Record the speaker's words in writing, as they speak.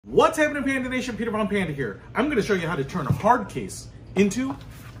What's happening, Panda Nation? Peter Von Panda here. I'm going to show you how to turn a hard case into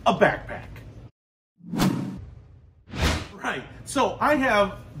a backpack. Right, so I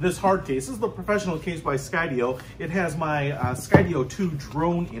have this hard case. This is the professional case by Skydio. It has my Skydio 2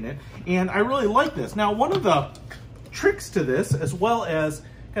 drone in it, and I really like this. Now, one of the tricks to this, as well as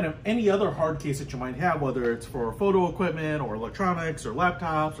kind of any other hard case that you might have, whether it's for photo equipment or electronics or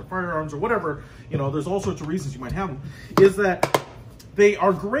laptops or firearms or whatever, you know, there's all sorts of reasons you might have them, is that they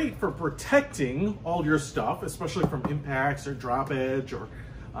are great for protecting all your stuff, especially from impacts or drop edge or,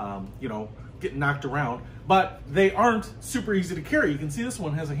 you know, getting knocked around, but they aren't super easy to carry. You can see this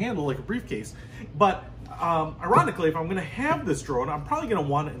one has a handle like a briefcase, but ironically, if I'm gonna have this drone, I'm probably gonna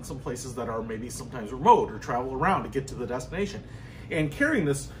want it in some places that are maybe sometimes remote or travel around to get to the destination. And carrying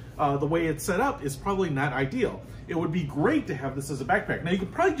this the way it's set up is probably not ideal. It would be great to have this as a backpack. Now you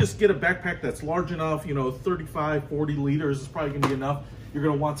could probably just get a backpack that's large enough, you know, 35, 40 liters is probably gonna be enough. You're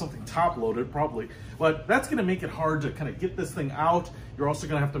gonna want something top loaded probably, but that's gonna make it hard to kind of get this thing out. You're also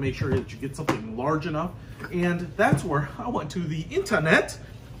gonna have to make sure that you get something large enough. And that's where I went to the internet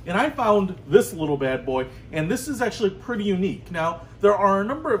and I found this little bad boy, and this is actually pretty unique. Now, there are a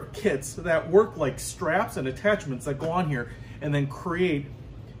number of kits that work like straps and attachments that go on here and then create,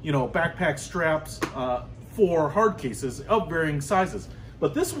 you know, backpack straps for hard cases of varying sizes.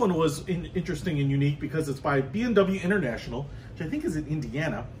 But this one was interesting and unique because it's by B&W International, which I think is in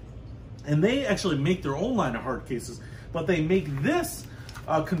Indiana. And they actually make their own line of hard cases, but they make this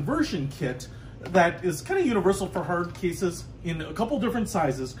conversion kit that is kind of universal for hard cases in a couple different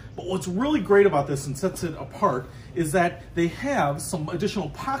sizes. But what's really great about this and sets it apart is that they have some additional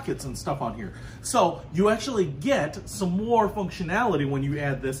pockets and stuff on here. So you actually get some more functionality when you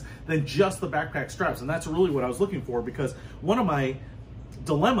add this than just the backpack straps. And that's really what I was looking for, because one of my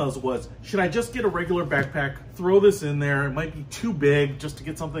dilemmas was, should I just get a regular backpack, throw this in there? It might be too big just to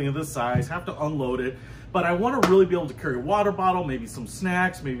get something of this size, have to unload it. But I want to really be able to carry a water bottle, maybe some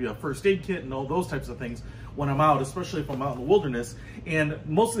snacks, maybe a first aid kit and all those types of things when I'm out, especially if I'm out in the wilderness. And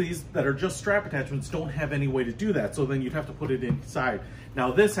most of these that are just strap attachments don't have any way to do that. So then you'd have to put it inside.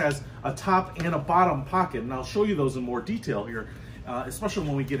 Now this has a top and a bottom pocket, and I'll show you those in more detail here, especially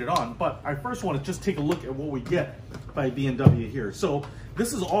when we get it on. But I first want to just take a look at what we get by B&W here. So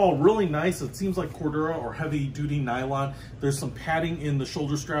this is all really nice. It seems like Cordura or heavy duty nylon. There's some padding in the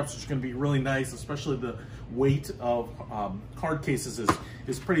shoulder straps, which is going to be really nice, especially the weight of hard cases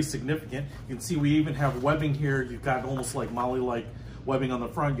is pretty significant. You can see we even have webbing here. You've got almost like Molly-like webbing on the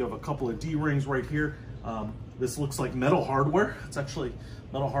front. You have a couple of D-rings right here. This looks like metal hardware. It's actually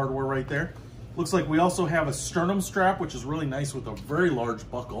metal hardware right there. Looks like we also have a sternum strap, which is really nice with a very large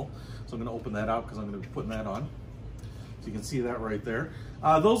buckle. So I'm going to open that out because I'm going to be putting that on. So you can see that right there.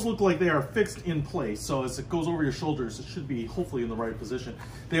 Those look like they are fixed in place. So as it goes over your shoulders, it should be hopefully in the right position.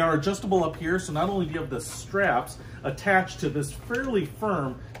 They are adjustable up here. So not only do you have the straps attached to this fairly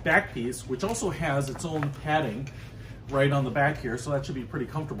firm back piece, which also has its own padding right on the back here. So that should be pretty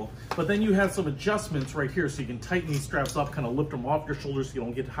comfortable. But then you have some adjustments right here. So you can tighten these straps up, kind of lift them off your shoulders so you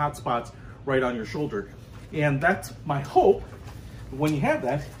don't get hot spots right on your shoulder. And that's my hope when you have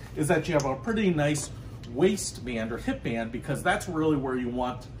that, is that you have a pretty nice waistband or hip band, because that's really where you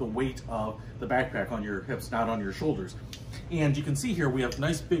want the weight of the backpack, on your hips, not on your shoulders. And you can see here we have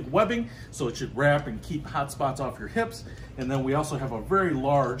nice big webbing, so it should wrap and keep hot spots off your hips. And then we also have a very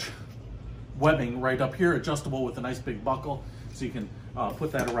large webbing right up here, adjustable with a nice big buckle, so you can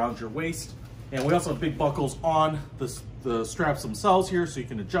put that around your waist. And we also have big buckles on the straps themselves here, so you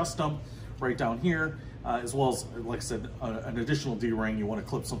can adjust them right down here, as well as, like I said, an additional D-ring. You want to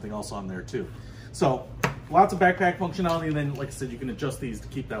clip something else on there too. So lots of backpack functionality, and then, like I said, you can adjust these to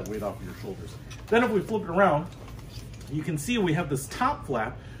keep that weight off of your shoulders. Then if we flip it around, you can see we have this top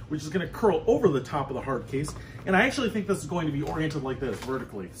flap, which is going to curl over the top of the hard case. And I actually think this is going to be oriented like this,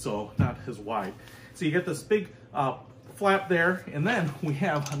 vertically, so not as wide. So you get this big flap there, and then we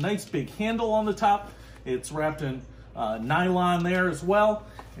have a nice big handle on the top. It's wrapped in nylon there as well,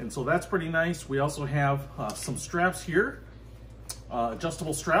 and so that's pretty nice. We also have some straps here,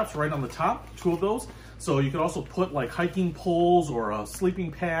 adjustable straps right on the top, 2 of those. So you could also put like hiking poles or a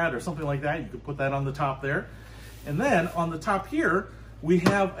sleeping pad or something like that. You could put that on the top there. And then on the top here, we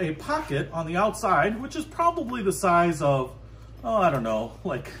have a pocket on the outside, which is probably the size of, oh, I don't know,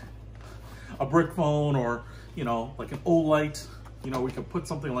 like a brick phone, or, you know, like an Olight. You know, we could put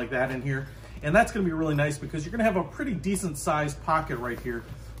something like that in here. And that's going to be really nice because you're going to have a pretty decent sized pocket right here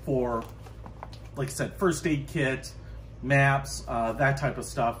for, like I said, first aid kit, maps, that type of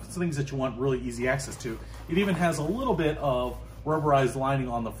stuff. It's things that you want really easy access to. It even has a little bit of rubberized lining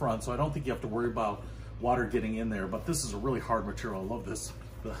on the front, so I don't think you have to worry about water getting in there, but this is a really hard material. I love this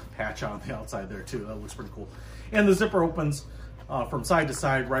the patch on the outside there too. That looks pretty cool. And the zipper opens from side to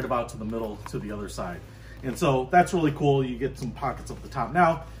side, right about to the middle to the other side. And so that's really cool. You get some pockets up the top.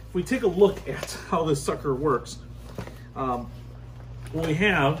 Now, if we take a look at how this sucker works, what we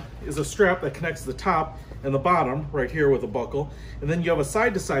have is a strap that connects the top and the bottom right here with a buckle. And then you have a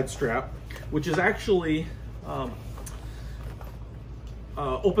side-to-side strap, which is actually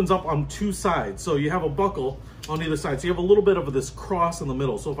opens up on two sides. So you have a buckle on either side. So you have a little bit of this cross in the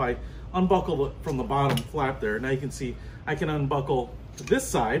middle. So if I unbuckle it from the bottom flap there, now you can see I can unbuckle this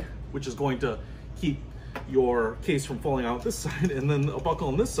side, which is going to keep your case from falling out this side, and then a buckle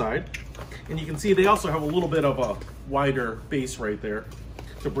on this side. And you can see they also have a little bit of a wider base right there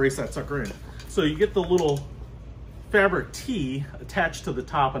to brace that sucker in. So you get the little fabric tee attached to the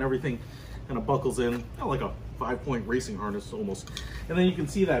top, and everything kind of buckles in, kind of like a 5-point racing harness almost. And then you can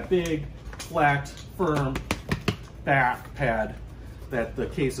see that big, flat, firm back pad that the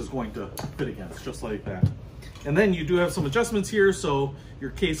case is going to fit against, just like that. And then you do have some adjustments here, so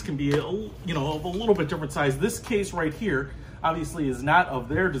your case can be, you know, of a little bit different size. This case right here obviously is not of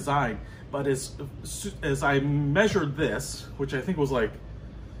their design, but as I measured this, which I think was like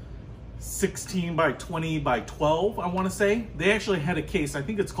 16 by 20 by 12, I want to say, they actually had a case, I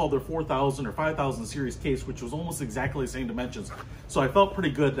think it's called their 4000 or 5000 series case, which was almost exactly the same dimensions. So I felt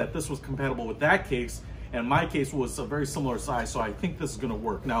pretty good that this was compatible with that case, and my case was a very similar size, so I think this is going to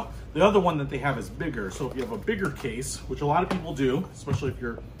work. Now, the other one that they have is bigger, so if you have a bigger case, which a lot of people do, especially if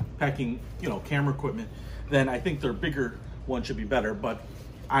you're packing, you know, camera equipment, then I think their bigger one should be better. But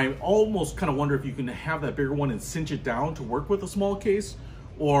I almost kind of wonder if you can have that bigger one and cinch it down to work with a small case,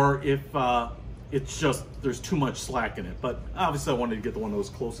 or if it's just there's too much slack in it. But obviously I wanted to get the one that was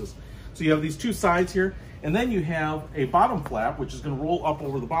closest. So you have these two sides here, and then you have a bottom flap, which is going to roll up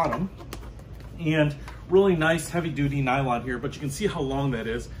over the bottom, and really nice heavy duty nylon here, but you can see how long that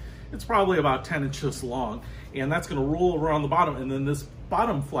is. It's probably about 10 inches long, and that's going to roll around the bottom, and then this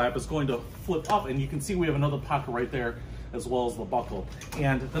bottom flap is going to flip up, and you can see we have another pocket right there as well as the buckle.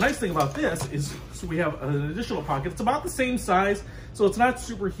 And the nice thing about this is, so we have an additional pocket. It's about the same size, so it's not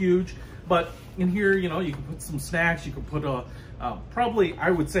super huge, but in here, you know, you can put some snacks, you can put a, probably, I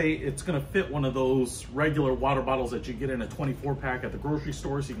would say it's gonna fit one of those regular water bottles that you get in a 24 pack at the grocery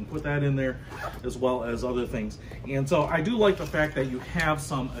store, so you can put that in there as well as other things. And so I do like the fact that you have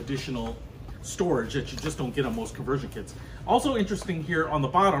some additional storage that you just don't get on most conversion kits. Also interesting here on the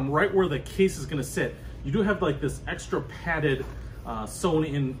bottom, right where the case is gonna sit, you do have like this extra padded sewn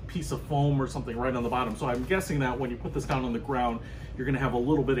in piece of foam or something right on the bottom. So I'm guessing that when you put this down on the ground, you're gonna have a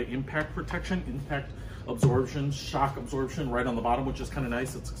little bit of impact protection, impact absorption, shock absorption right on the bottom, which is kind of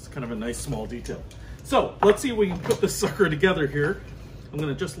nice. It's kind of a nice small detail. So let's see if we can put this sucker together here. I'm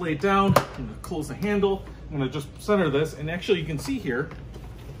gonna just lay it down, I'm gonna close the handle, I'm gonna just center this, and actually you can see here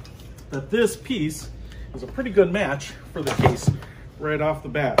that this piece is a pretty good match for the case right off the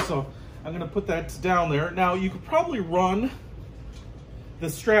bat. So I'm gonna put that down there. Now you could probably run the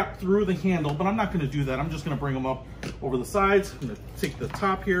strap through the handle, but I'm not gonna do that. I'm just gonna bring them up over the sides. I'm gonna take the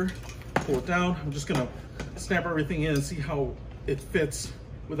top here, pull it down. I'm just gonna snap everything in and see how it fits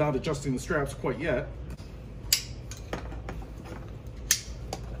without adjusting the straps quite yet.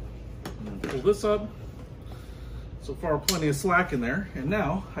 And then pull this up. So far, plenty of slack in there. And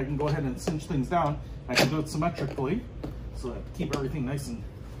now I can go ahead and cinch things down. I can do it symmetrically, so that I keep everything nice and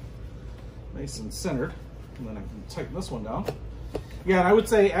centered. And then I can tighten this one down. Yeah, and I would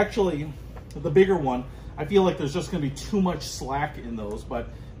say actually the bigger one, I feel like there's just gonna be too much slack in those, but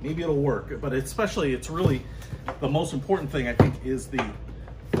maybe it'll work. But especially, it's really the most important thing I think is the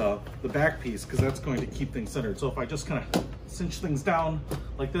back piece, because that's going to keep things centered. So if I just kind of cinch things down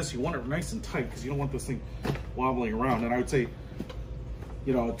like this, you want it nice and tight because you don't want this thing wobbling around. And I would say,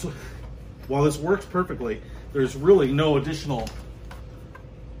 you know, while this works perfectly, there's really no additional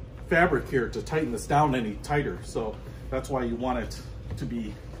fabric here to tighten this down any tighter. So that's why you want it to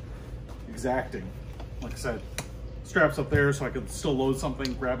be exacting. Like I said, straps up there so I can still load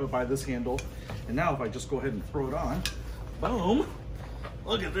something, grab it by this handle. And now if I just go ahead and throw it on, boom,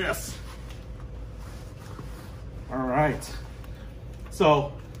 look at this. All right.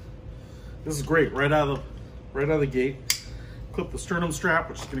 So this is great right out of the gate. Clip the sternum strap,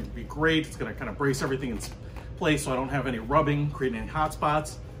 which is gonna be great. It's gonna kind of brace everything in place so I don't have any rubbing, creating any hot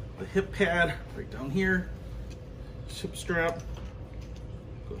spots. The hip pad right down here, hip strap.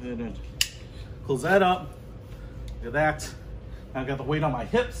 Go ahead and close that up. Look at that. Now I've got the weight on my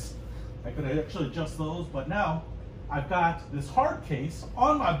hips. I could actually adjust those, but now I've got this hard case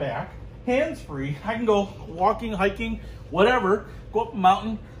on my back, hands-free. I can go walking, hiking, whatever, go up a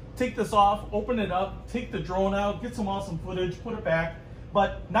mountain, take this off, open it up, take the drone out, get some awesome footage, put it back,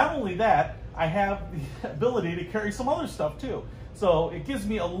 But not only that, I have the ability to carry some other stuff too. So it gives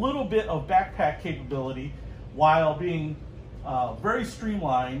me a little bit of backpack capability while being very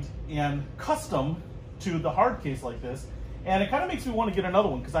streamlined and custom to the hard case like this. And it kind of makes me want to get another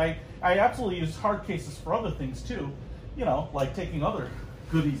one, because I absolutely use hard cases for other things too, you know, like taking other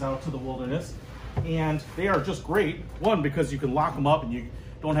goodies out to the wilderness. And they are just great. One, because you can lock them up and you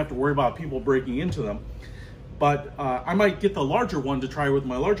don't have to worry about people breaking into them. But I might get the larger one to try with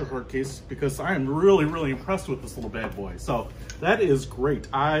my larger hard case, because I am really, really impressed with this little bad boy. So that is great.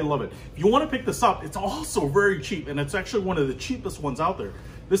 I love it. If you want to pick this up, it's also very cheap, and it's actually one of the cheapest ones out there.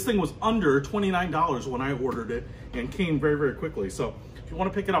 This thing was under $29 when I ordered it and came very, very quickly. So if you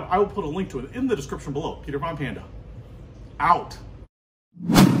want to pick it up, I will put a link to it in the description below. Peter Von Panda, out.